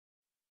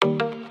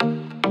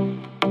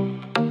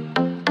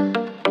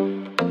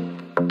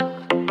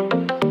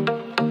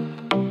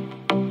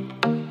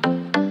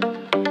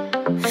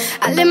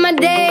spend my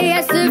day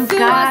as if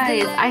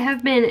guys, I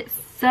have been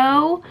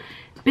so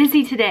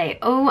busy today.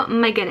 Oh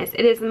my goodness,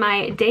 it is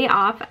my day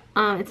off.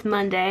 It's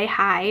Monday.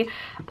 Hi.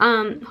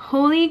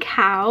 Holy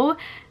cow.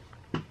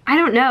 I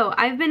don't know.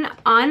 I've been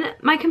on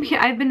my computer.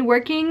 I've been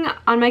working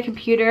on my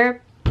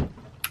computer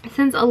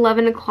since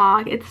 11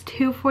 o'clock. It's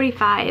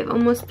 2:45,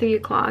 almost 3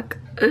 o'clock.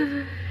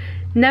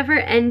 Never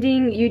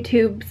ending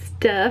YouTube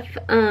stuff.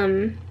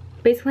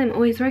 Basically I'm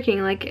always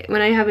working. Like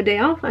when I have a day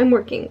off, I'm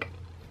working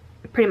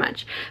pretty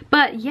much.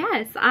 But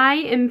yes, I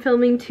am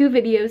filming 2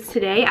 videos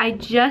today. I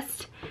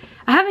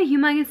have a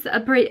humongous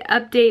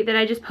update that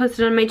I just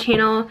posted on my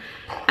channel.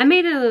 I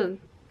made a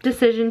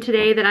decision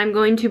today that I'm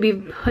going to be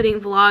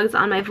putting vlogs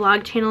on my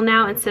vlog channel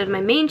now instead of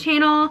my main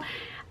channel.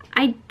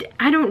 I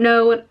don't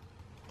know.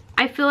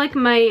 I feel like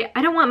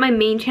I don't want my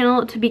main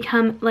channel to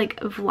become like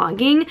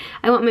vlogging.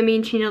 I want my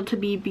main channel to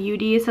be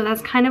beauty, so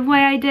that's kind of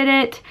why I did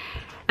it.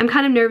 I'm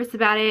kind of nervous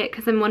about it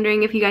because I'm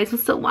wondering if you guys will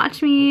still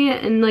watch me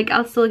and like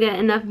I'll still get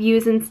enough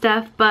views and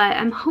stuff, but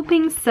I'm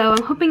hoping so.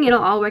 I'm hoping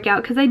it'll all work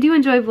out because I do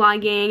enjoy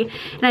vlogging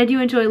and I do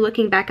enjoy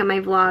looking back at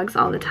my vlogs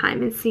all the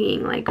time and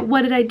seeing like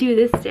what did I do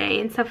this day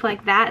and stuff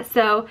like that.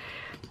 So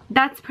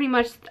that's pretty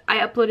much, I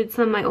uploaded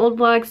some of my old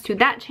vlogs to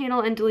that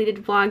channel and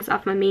deleted vlogs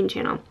off my main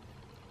channel.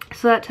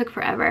 So that took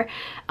forever.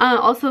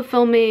 Also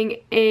filming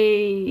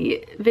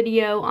a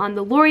video on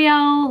the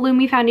L'Oreal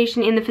Lumi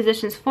Foundation and the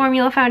Physicians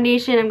Formula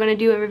Foundation. I'm going to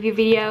do a review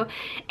video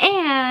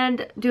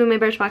and doing my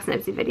Birchbox and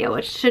Ipsy video,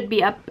 which should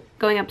be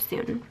going up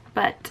soon.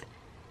 But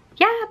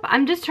yeah,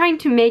 I'm just trying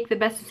to make the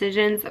best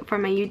decisions for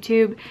my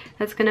YouTube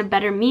that's gonna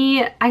better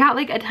me. I got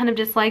like a ton of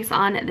dislikes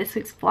on this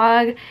week's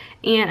vlog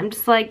and I'm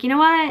just like, you know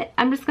what?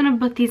 I'm just gonna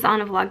put these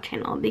on a vlog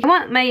channel. I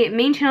want my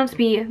main channel to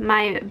be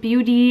my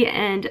beauty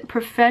and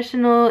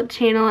professional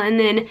channel, and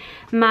then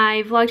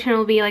my vlog channel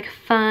will be like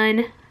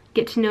fun,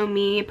 get to know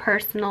me,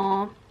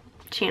 personal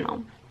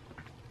channel.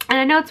 And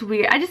I know it's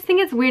weird. I just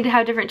think it's weird to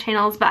have different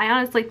channels, but I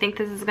honestly think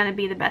this is going to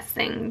be the best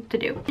thing to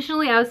do.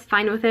 Initially, I was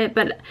fine with it,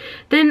 but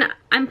then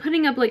I'm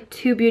putting up like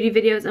 2 beauty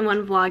videos and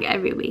 1 vlog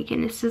every week,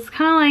 and it's just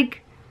kind of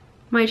like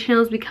my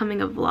channel is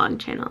becoming a vlog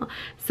channel.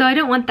 So I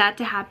don't want that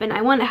to happen.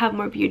 I want to have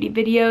more beauty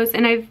videos,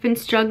 and I've been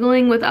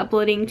struggling with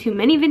uploading too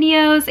many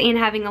videos and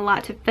having a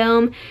lot to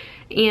film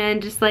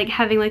and just like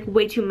having like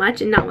way too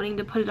much and not wanting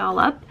to put it all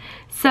up.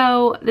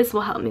 So this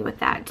will help me with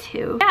that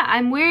too. Yeah,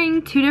 I'm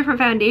wearing 2 different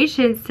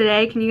foundations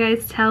today. Can you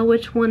guys tell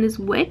which one is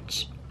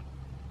which?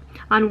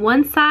 On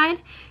one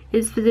side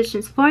is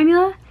Physicians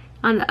Formula,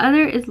 on the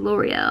other is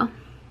L'Oreal.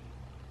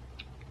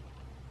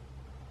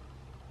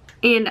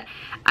 And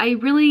I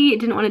really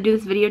didn't want to do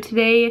this video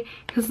today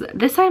because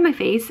this side of my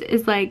face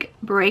is like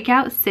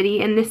breakout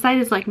city and this side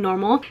is like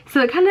normal.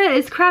 So it kind of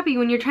is crappy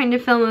when you're trying to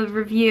film a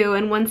review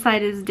and one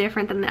side is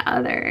different than the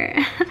other.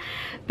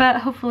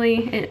 But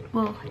hopefully it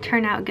will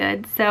turn out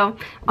good. So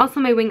also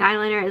my wing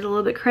eyeliner is a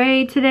little bit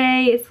cray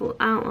today.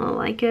 I don't really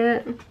like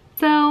it.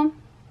 So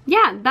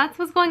yeah, that's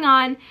what's going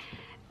on.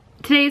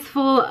 Today is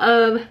full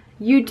of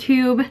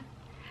YouTube,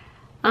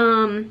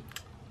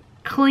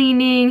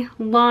 cleaning,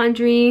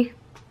 laundry,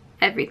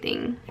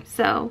 everything.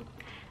 So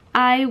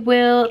I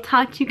will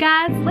talk to you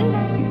guys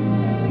later.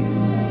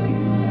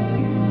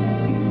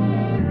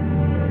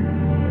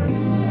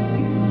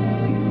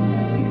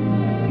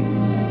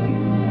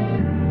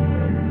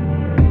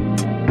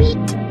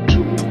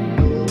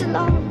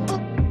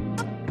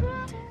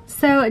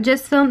 So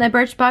just filmed a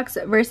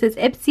Birchbox versus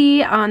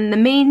Ipsy on the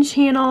main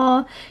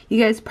channel.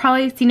 You guys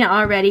probably have seen it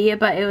already,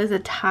 but it was a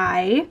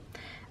tie.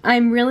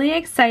 I'm really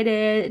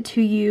excited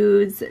to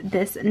use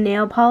this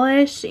nail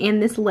polish and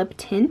this lip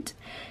tint.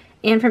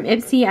 And from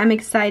Ipsy, I'm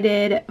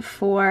excited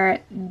for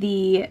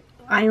the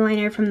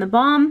eyeliner from the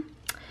Balm.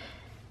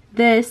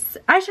 This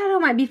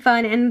eyeshadow might be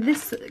fun, and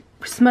this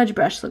smudge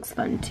brush looks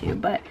fun too,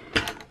 but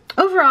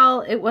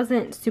overall, it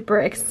wasn't super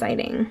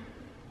exciting.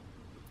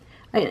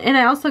 And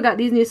I also got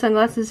these new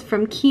sunglasses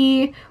from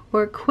Key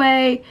or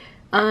Quay.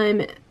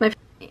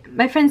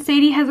 My friend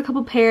Sadie has a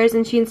couple pairs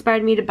and she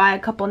inspired me to buy a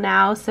couple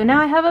now, so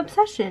now I have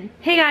obsession.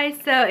 Hey guys,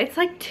 so it's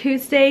like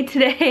Tuesday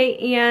today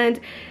and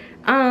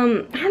I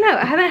don't know,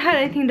 I haven't had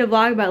anything to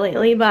vlog about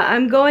lately, but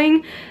I'm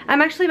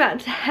actually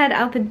about to head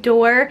out the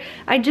door.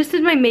 I just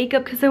did my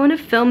makeup because I want to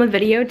film a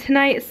video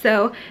tonight,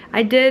 so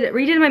I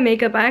redid my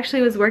makeup. I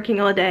actually was working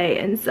all day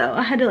and so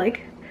I had to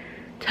like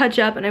touch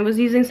up, and I was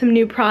using some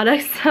new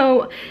products,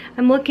 so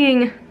I'm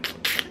looking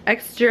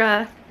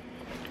extra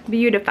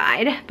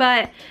beautified.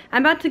 But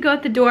I'm about to go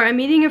out the door. I'm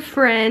meeting a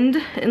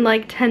friend in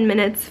like 10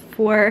 minutes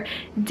for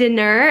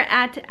dinner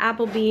at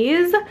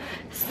Applebee's,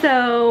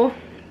 so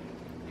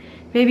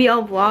maybe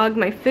I'll vlog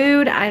my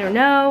food. I don't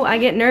know. I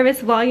get nervous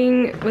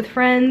vlogging with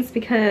friends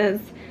because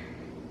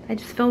I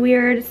just feel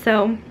weird.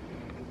 So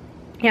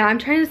yeah, I'm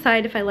trying to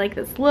decide if I like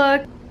this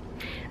look.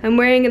 I'm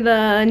wearing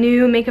the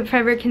new Makeup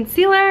Forever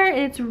concealer.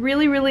 It's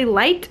really, really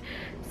light.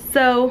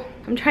 So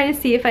I'm trying to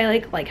see if I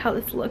like how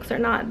this looks or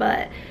not,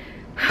 but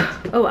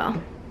oh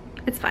well,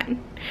 it's fine.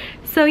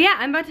 So yeah,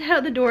 I'm about to head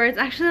out the door. It's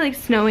actually like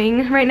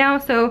snowing right now,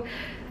 so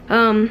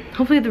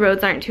hopefully the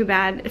roads aren't too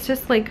bad. It's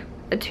just like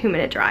a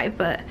 2-minute drive,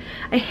 but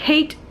I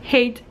hate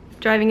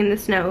driving in the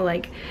snow.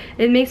 Like,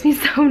 it makes me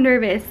so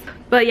nervous.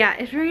 But yeah,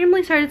 it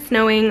randomly started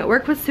snowing.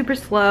 Work was super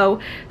slow,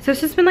 so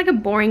it's just been like a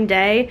boring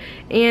day.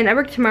 And I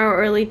work tomorrow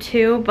early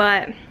too,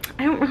 but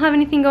I don't have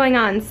anything going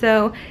on.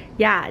 So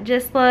yeah,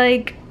 just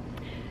like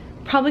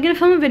probably gonna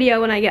film a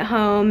video when I get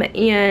home,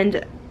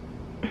 and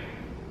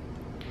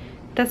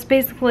that's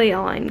basically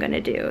all I'm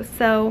gonna do.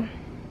 So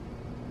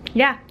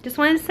yeah, just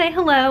wanted to say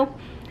hello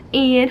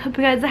and hope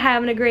you guys are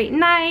having a great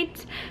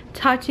night.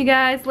 Talk to you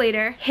guys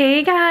later.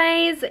 Hey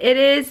guys, it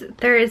is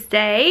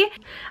Thursday.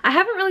 I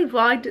haven't really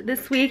vlogged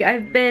this week.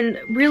 I've been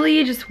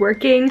really just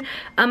working.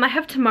 I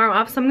have tomorrow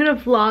off, so I'm gonna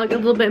vlog a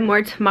little bit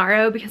more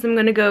tomorrow because I'm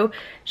gonna go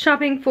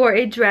shopping for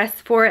a dress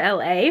for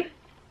LA.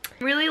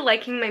 Really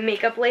liking my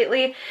makeup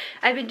lately.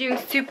 I've been doing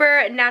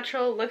super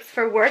natural looks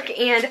for work,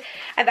 and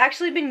I've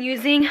actually been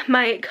using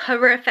my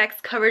Cover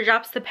FX cover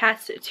drops the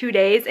past 2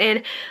 days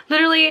and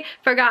literally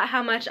forgot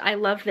how much I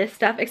love this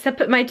stuff, except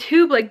that my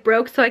tube like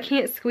broke, so I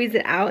can't squeeze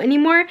it out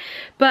anymore.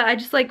 But I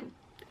just like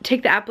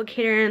take the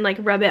applicator and like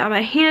rub it on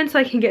my hand so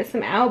I can get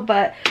some out.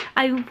 But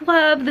I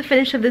love the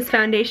finish of this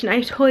foundation. I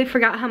totally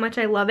forgot how much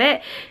I love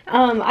it.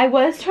 I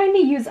was trying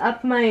to use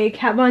up my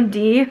Kat Von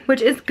D,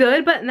 which is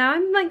good, but now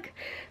I'm like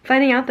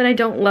finding out that I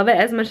don't love it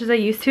as much as I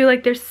used to.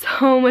 Like, there's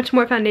so much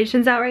more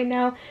foundations out right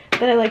now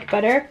that I like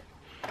better.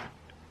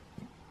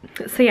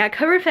 So yeah,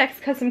 Cover FX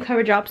custom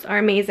cover drops are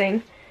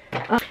amazing.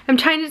 I'm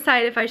trying to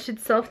decide if I should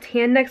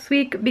self-tan next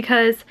week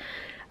because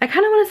I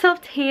kind of want to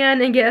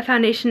self-tan and get a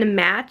foundation to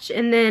match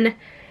and then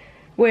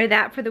wear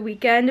that for the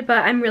weekend. But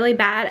I'm really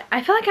bad.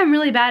 I feel like I'm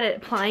really bad at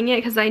applying it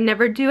because I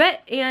never do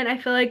it, and I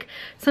feel like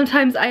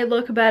sometimes I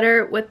look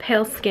better with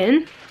pale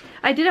skin.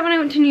 I did it when I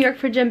went to New York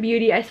for Gem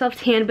Beauty. I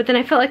self-tanned, but then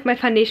I felt like my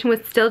foundation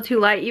was still too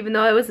light. Even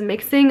though I was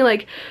mixing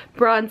like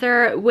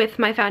bronzer with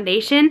my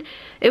foundation,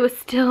 it was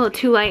still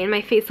too light and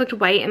my face looked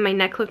white and my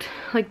neck looked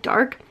like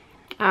dark.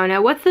 I don't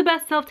know. What's the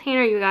best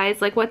self-tanner, you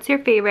guys? Like, what's your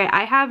favorite?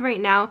 I have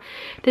right now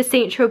the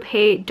Saint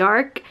Tropez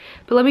Dark,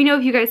 but let me know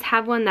if you guys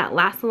have one that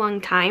lasts a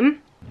long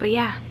time. But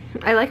yeah,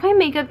 I like my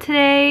makeup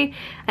today.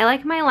 I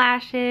like my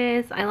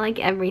lashes. I like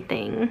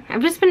everything.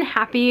 I've just been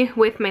happy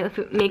with my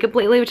makeup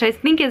lately, which I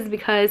think is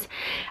because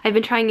I've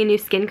been trying a new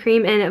skin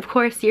cream, and of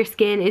course your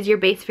skin is your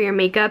base for your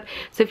makeup.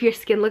 So if your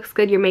skin looks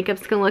good, your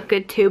makeup's gonna look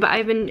good too. But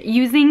I've been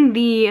using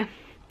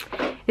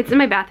it's in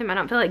my bathroom. I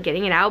don't feel like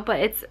getting it out, but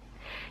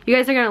you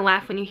guys are gonna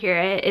laugh when you hear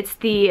it. It's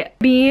the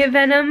Bee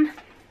Venom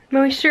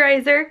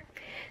moisturizer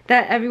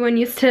that everyone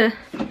used to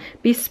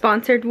be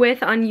sponsored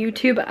with on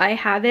YouTube. I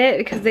have it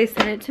because they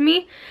sent it to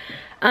me.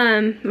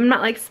 I'm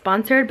not like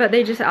sponsored, but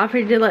they just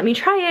offered to let me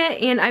try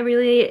it, and I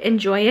really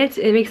enjoy it.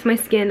 It makes my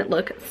skin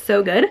look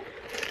so good,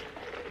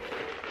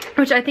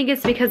 which I think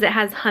is because it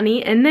has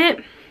honey in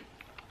it,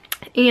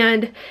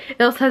 and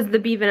it also has the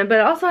bee venom, but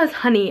it also has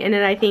honey in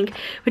it, I think,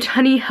 which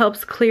honey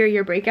helps clear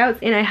your breakouts.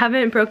 And I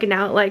haven't broken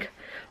out like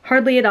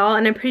hardly at all,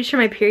 and I'm pretty sure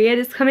my period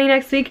is coming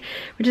next week,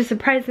 which is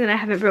surprising that I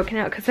haven't broken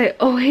out because I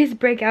always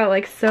break out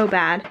like so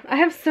bad. I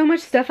have so much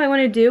stuff I want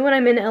to do when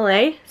I'm in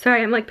LA.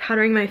 Sorry, I'm like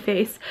powdering my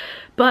face,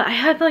 but I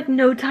have like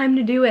no time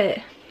to do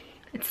it.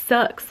 It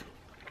sucks.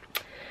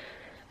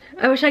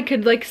 I wish I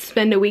could like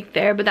spend a week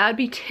there, but that would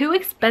be too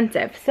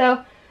expensive.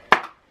 So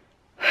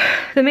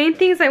the main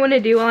things I want to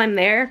do while I'm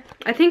there,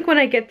 I think when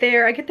I get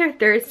there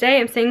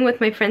Thursday. I'm staying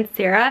with my friend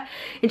Sarah,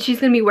 and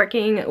she's going to be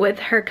working with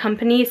her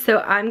company, so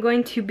I'm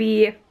going to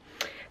be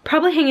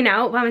probably hanging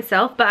out by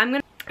myself. But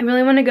I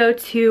really want to go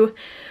to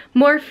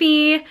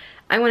Morphe.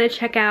 I want to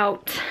check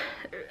out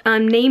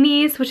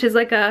Namies, which is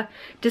like a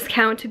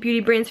discount beauty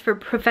brands for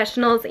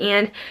professionals,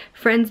 and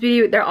Friends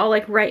Beauty. They're all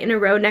like right in a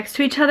row next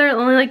to each other,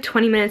 only like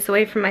 20 minutes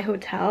away from my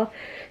hotel.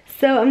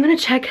 So I'm gonna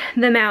check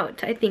them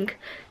out, I think,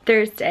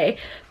 Thursday.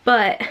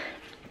 But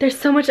there's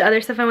so much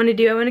other stuff I want to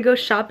do. I want to go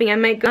shopping. I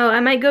might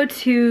go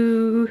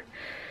to,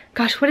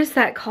 gosh, what is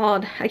that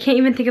called? I can't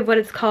even think of what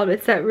it's called.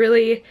 It's that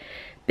really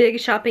big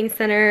shopping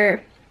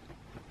center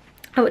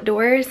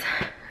outdoors.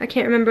 I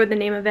can't remember the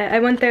name of it. I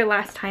went there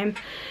last time.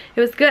 It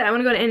was good. I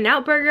want to go to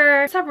In-N-Out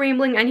Burger. Stop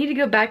rambling. I need to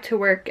go back to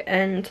work,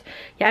 and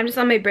yeah, I'm just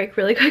on my break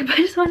really quick, but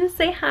I just want to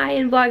say hi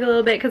and vlog a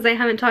little bit because I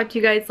haven't talked to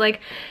you guys like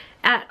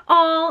at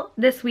all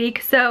this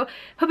week. So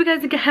hope you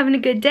guys are having a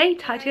good day.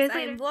 Talk to you guys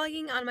later. I'm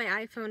vlogging on my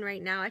iPhone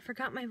right now. I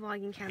forgot my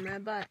vlogging camera,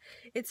 but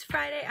it's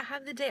Friday. I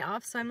have the day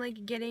off, so I'm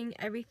like getting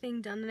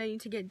everything done that I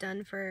need to get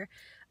done for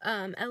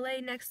LA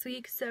next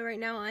week. So right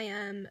now I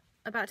am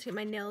about to get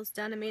my nails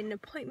done. I made an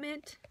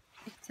appointment.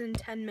 It's in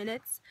 10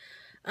 minutes.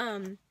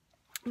 I'm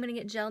gonna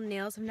get gel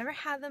nails. I've never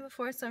had them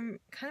before, so I'm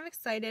kind of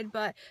excited,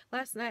 but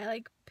last night I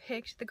like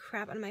picked the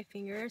crap out of my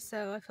fingers,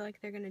 so I feel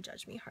like they're gonna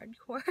judge me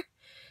hardcore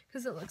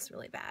because it looks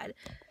really bad.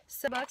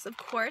 So Starbucks, of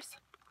course,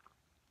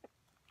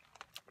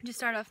 to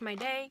start off my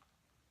day.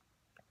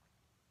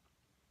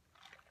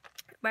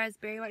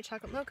 Raspberry white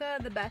chocolate mocha,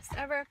 the best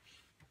ever.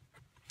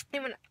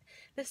 And when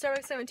the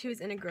Starbucks I went to is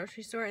in a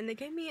grocery store, and they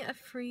gave me a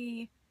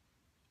free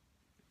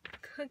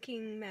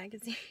cooking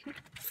magazine.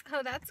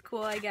 So that's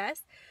cool, I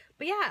guess.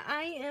 But yeah,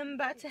 I am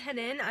about to head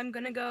in. I'm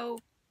gonna go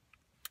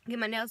get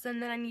my nails done.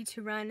 Then I need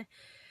to run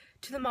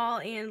to the mall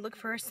and look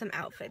for some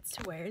outfits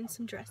to wear and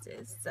some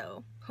dresses.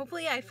 So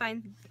hopefully I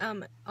find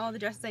all the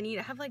dresses I need.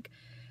 I have like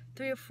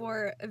 3 or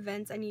 4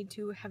 events I need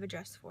to have a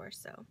dress for.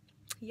 So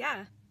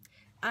yeah,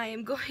 I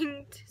am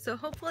going to, so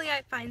hopefully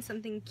I find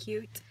something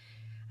cute.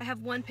 I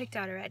have one picked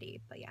out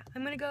already, but yeah,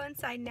 I'm gonna go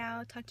inside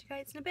now, talk to you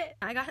guys in a bit.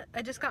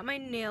 I just got my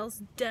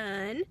nails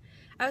done.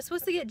 I was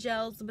supposed to get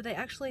gels, but they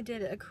actually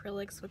did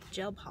acrylics with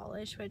gel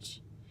polish,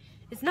 which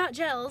is not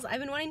gels. I've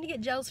been wanting to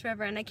get gels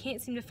forever, and I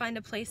can't seem to find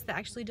a place that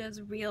actually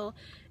does real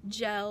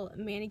gel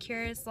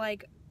manicures.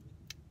 Like,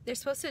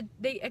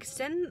 they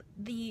extend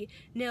the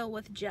nail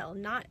with gel,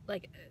 not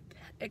like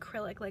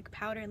acrylic, like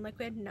powder and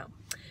liquid, no.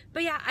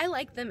 But yeah, I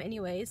like them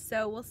anyways,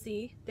 so we'll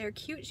see. They're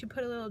cute. She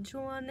put a little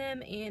jewel on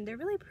them, and they're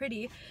really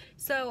pretty.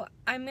 So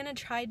I'm gonna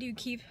try to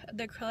keep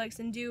the acrylics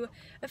and do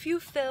a few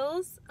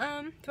fills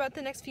throughout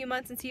the next few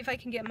months and see if I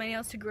can get my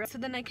nails to grow. So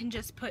then I can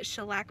just put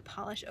shellac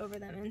polish over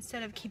them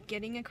instead of keep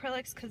getting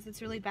acrylics, because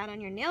it's really bad on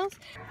your nails.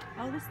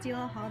 All the Steel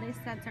holiday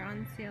sets are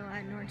on sale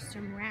at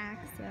Nordstrom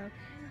Rack, so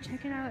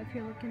check it out if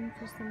you're looking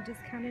for some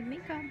discounted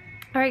makeup.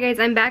 Alright guys,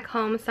 I'm back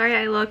home. Sorry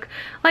I look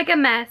like a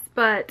mess,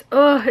 but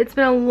oh, it's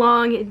been a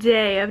long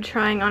day of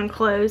trying on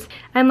clothes.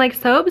 I'm like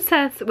so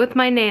obsessed with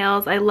my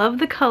nails. I love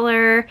the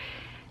color,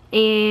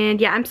 and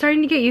yeah, I'm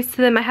starting to get used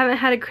to them. I haven't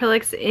had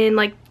acrylics in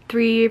like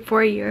 3 or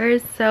 4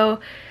 years, so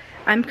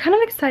I'm kind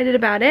of excited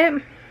about it.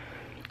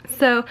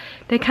 So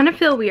they kind of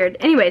feel weird.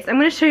 Anyways, I'm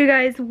going to show you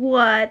guys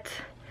what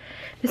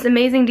this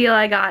amazing deal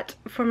I got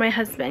for my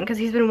husband, because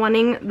he's been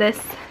wanting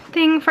this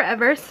thing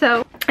forever.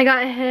 So I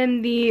got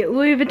him the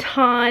Louis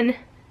Vuitton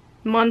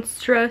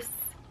Monstrous,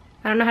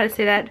 I don't know how to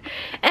say that,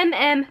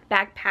 MM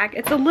backpack.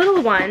 It's a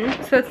little one,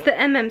 so it's the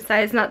MM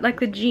size, not like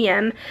the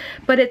GM,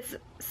 but it's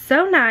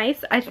so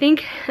nice. I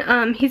think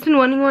he's been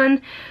wanting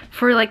one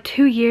for like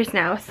 2 years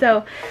now,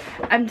 so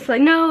I'm just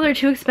like, no, they're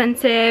too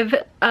expensive,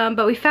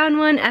 but we found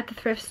one at the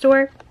thrift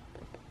store,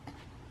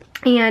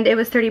 and it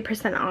was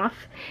 30%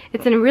 off.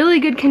 It's in really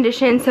good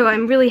condition, so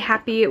I'm really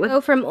happy with.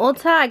 So from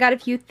Ulta, I got a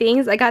few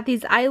things. I got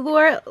these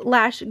Eyelure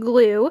Lash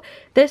Glue.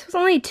 This was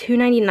only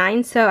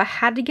 $2.99, so I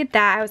had to get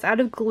that. I was out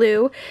of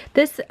glue.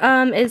 This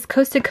is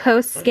Coast to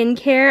Coast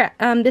Skincare.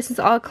 This is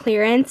all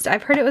clearanced.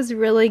 I've heard it was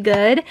really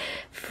good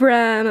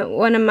from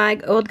one of my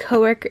older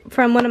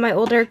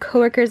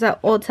coworkers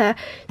at Ulta.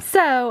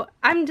 So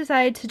I'm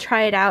decided to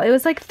try it out. It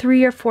was like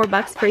 $3 or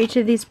 $4 for each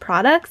of these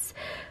products.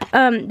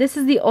 This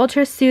is the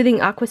Ultra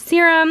Soothing Aqua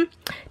Serum,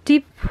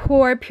 Deep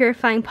Pore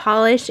Purifying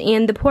Polish,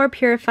 and the Pore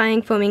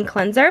Purifying Foaming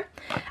Cleanser.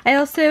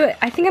 I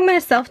think I'm going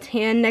to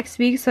self-tan next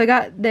week, so I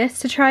got this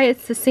to try.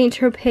 It's the Saint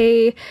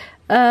Tropez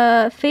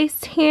face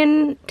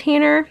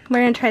tanner. We're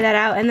going to try that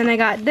out. And then I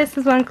got this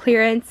is on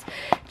clearance,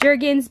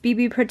 Jergens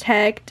BB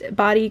Protect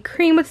Body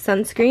Cream with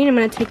Sunscreen. I'm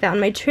going to take that on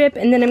my trip.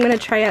 And then I'm going to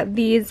try out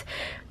these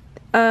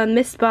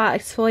Mist Spa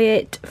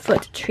Exfoliate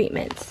Foot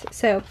Treatments.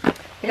 So,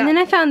 and then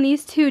I found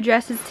these 2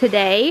 dresses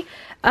today.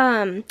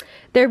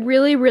 They're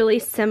really, really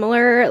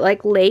similar,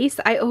 like lace.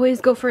 I always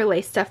go for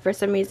lace stuff for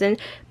some reason,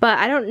 but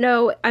I don't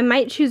know. I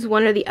might choose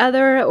one or the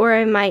other, or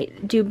I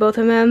might do both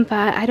of them,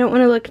 but I don't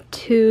want to look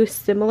too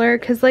similar,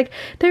 because like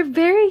they're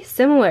very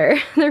similar.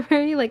 They're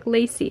very like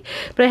lacy.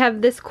 But I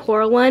have this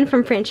coral one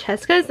from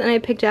Francesca's, and I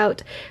picked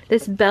out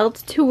this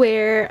belt to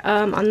wear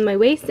on my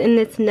waist and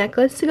this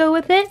necklace to go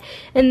with it.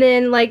 And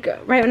then like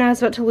right when I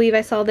was about to leave,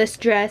 I saw this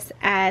dress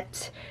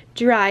at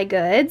Dry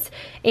Goods,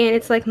 and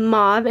it's like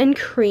mauve and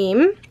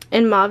cream,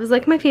 and mauve is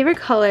like my favorite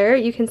color.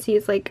 You can see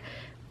it's like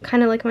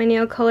kind of like my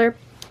nail color.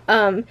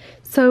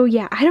 So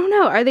yeah, I don't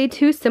know, are they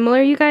too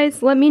similar? You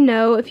guys let me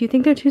know if you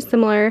think they're too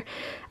similar.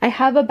 I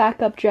have a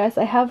backup dress.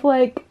 I have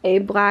like a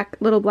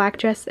little black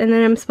dress, and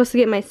then I'm supposed to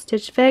get my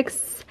Stitch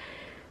Fix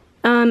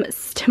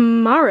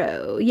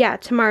tomorrow. Yeah,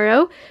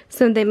 tomorrow.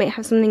 So they might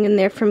have something in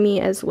there for me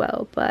as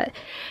well. But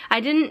I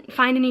didn't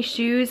find any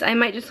shoes. I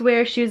might just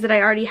wear shoes that I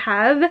already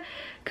have,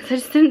 because I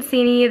just didn't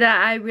see any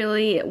that I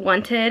really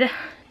wanted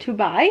to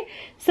buy.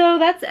 So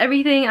that's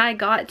everything I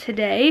got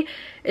today.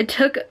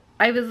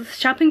 I was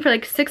shopping for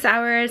like 6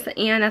 hours,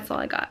 and that's all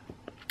I got.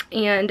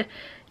 And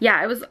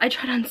yeah, I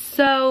tried on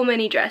so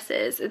many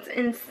dresses. It's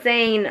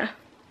insane.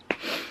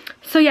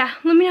 So yeah,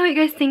 let me know what you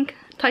guys think.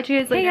 Talk to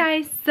you guys later.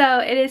 Hey guys, so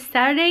it is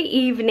Saturday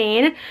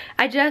evening.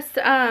 I just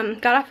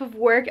got off of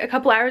work a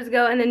couple hours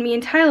ago, and then me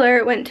and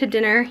Tyler went to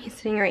dinner. He's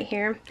sitting right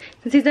here.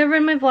 Since he's never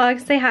in my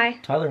vlog, say hi.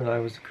 Tyler and I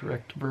was the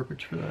correct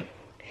verbiage for that.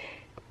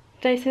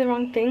 Did I say the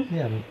wrong thing?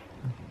 Yeah, me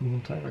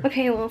and Tyler.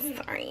 Okay, well,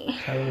 sorry.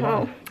 Tyler,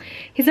 well,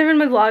 he's never in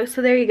my vlog,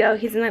 so there you go.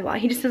 He's in my vlog.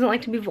 He just doesn't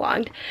like to be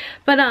vlogged.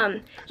 But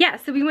yeah,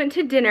 so we went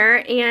to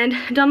dinner, and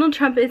Donald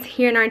Trump is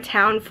here in our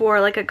town for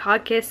like a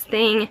caucus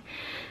thing.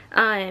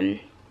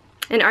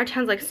 And our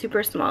town's like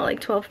super small, like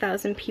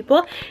 12,000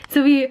 people.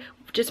 So we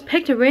just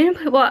picked a random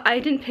place. Well, I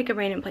didn't pick a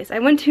random place. I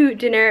went to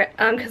dinner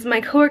because my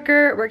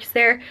coworker works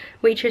there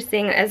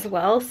waitressing as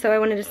well. So I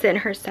wanted to sit in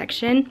her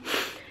section.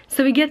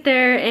 So we get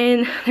there,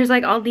 and there's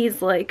like all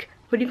these like,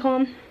 what do you call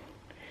them?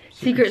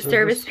 Secret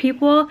Service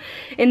people,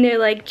 and they're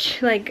like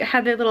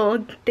have their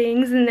little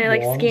things, and they're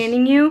like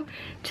scanning you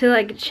to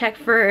like check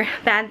for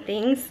bad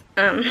things,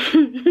 or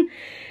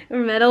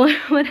metal or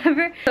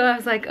whatever. So I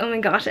was like, oh my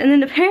gosh. And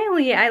then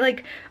apparently I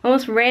like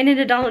almost ran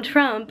into Donald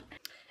Trump.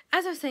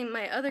 As I was saying,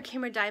 my other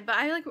camera died, but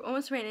I like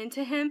almost ran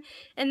into him,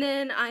 and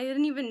then I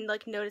didn't even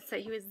like notice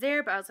that he was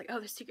there, but I was like, oh,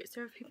 there's Secret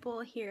Service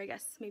people here, I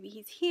guess maybe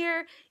he's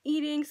here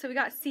eating. So we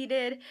got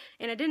seated,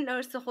 and I didn't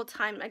notice the whole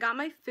time. I got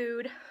my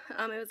food,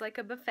 it was like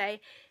a buffet,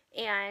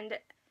 and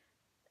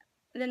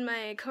then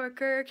my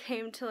coworker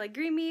came to like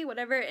greet me,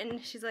 whatever,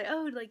 and she's like,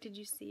 oh, like, did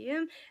you see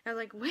him? And I was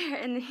like, where?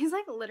 And he's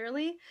like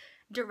literally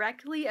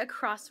directly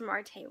across from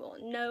our table,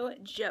 no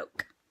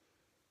joke.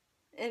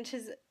 And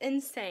she's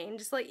insane,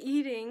 just like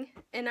eating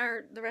in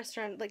the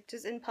restaurant, like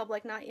just in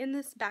public, not in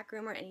this back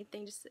room or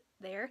anything, just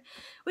there,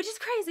 which is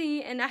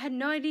crazy. And I had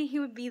no idea he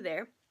would be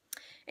there.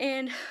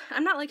 And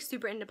I'm not like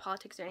super into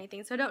politics or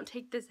anything, so don't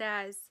take this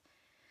as,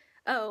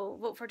 oh,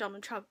 vote for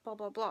Donald Trump, blah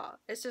blah blah.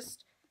 It's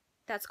just,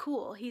 that's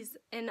cool. He's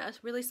in a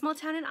really small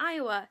town in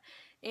Iowa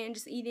and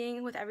just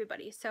eating with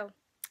everybody. So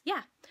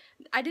yeah,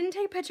 I didn't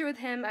take a picture with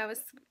him.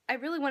 I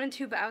really wanted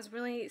to, but I was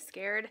really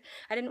scared.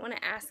 I didn't want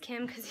to ask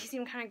him because he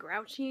seemed kind of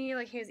grouchy,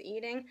 like he was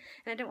eating,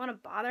 and I didn't want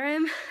to bother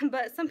him.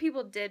 But some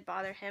people did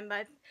bother him,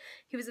 but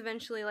he was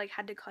eventually like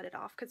had to cut it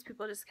off because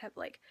people just kept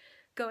like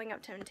going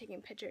up to him and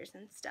taking pictures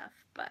and stuff.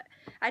 But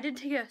I did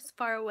take a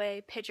far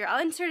away picture.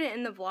 I'll insert it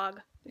in the vlog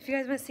if you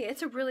guys want to see it.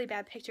 It's a really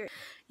bad picture.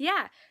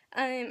 Yeah,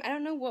 I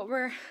don't know what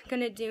we're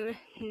gonna do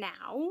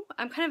now.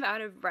 I'm kind of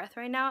out of breath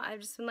right now. I've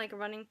just been like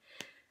running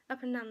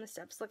up and down the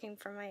steps looking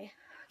for my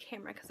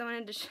camera because I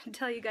wanted to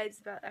tell you guys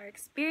about our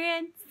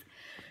experience.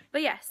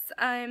 But yes,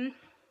 I'm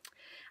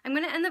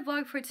gonna end the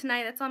vlog for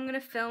tonight. That's all I'm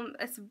gonna film.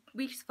 This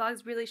week's vlog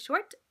is really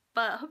short,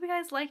 but I hope you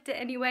guys liked it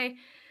anyway.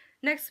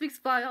 Next week's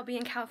vlog I'll be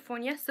in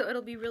California, so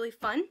it'll be really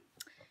fun,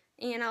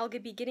 and I'll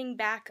be getting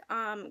back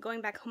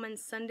going back home on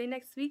Sunday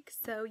next week.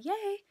 So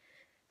yay,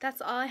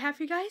 that's all I have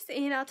for you guys,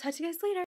 and I'll touch you guys later.